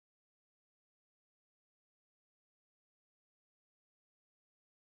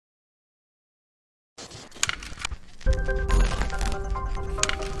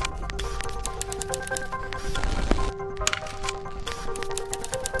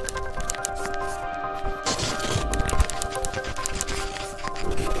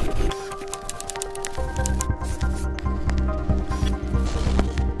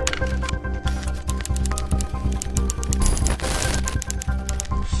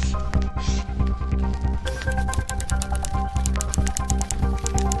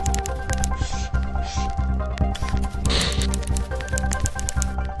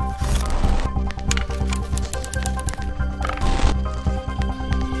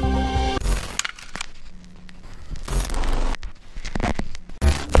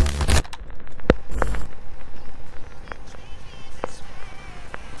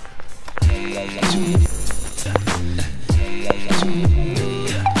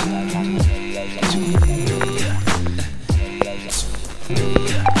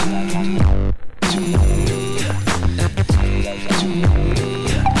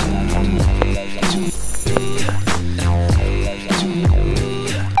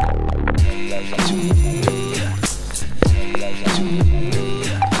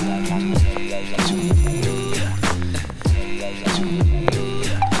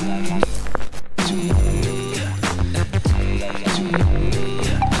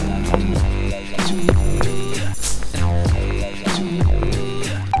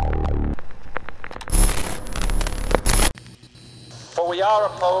For we are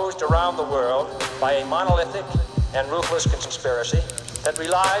opposed around the world by a monolithic and ruthless conspiracy that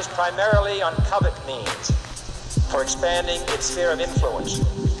relies primarily on covert means for expanding its sphere of influence,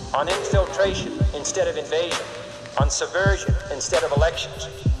 on infiltration instead of invasion, on subversion instead of elections,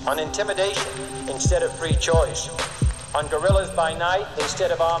 on intimidation instead of free choice, on guerrillas by night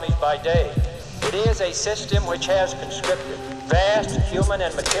instead of armies by day. It is a system which has conscripted vast human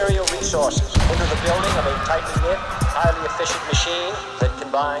and material resources into the building of a tightly knit, highly efficient machine that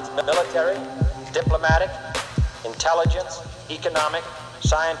combines military, diplomatic, intelligence, economic,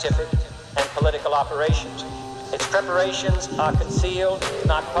 scientific, and political operations. Its preparations are concealed,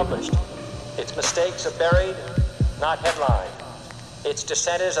 not published. Its mistakes are buried, not headlined. Its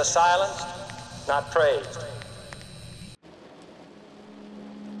dissenters are silenced, not praised.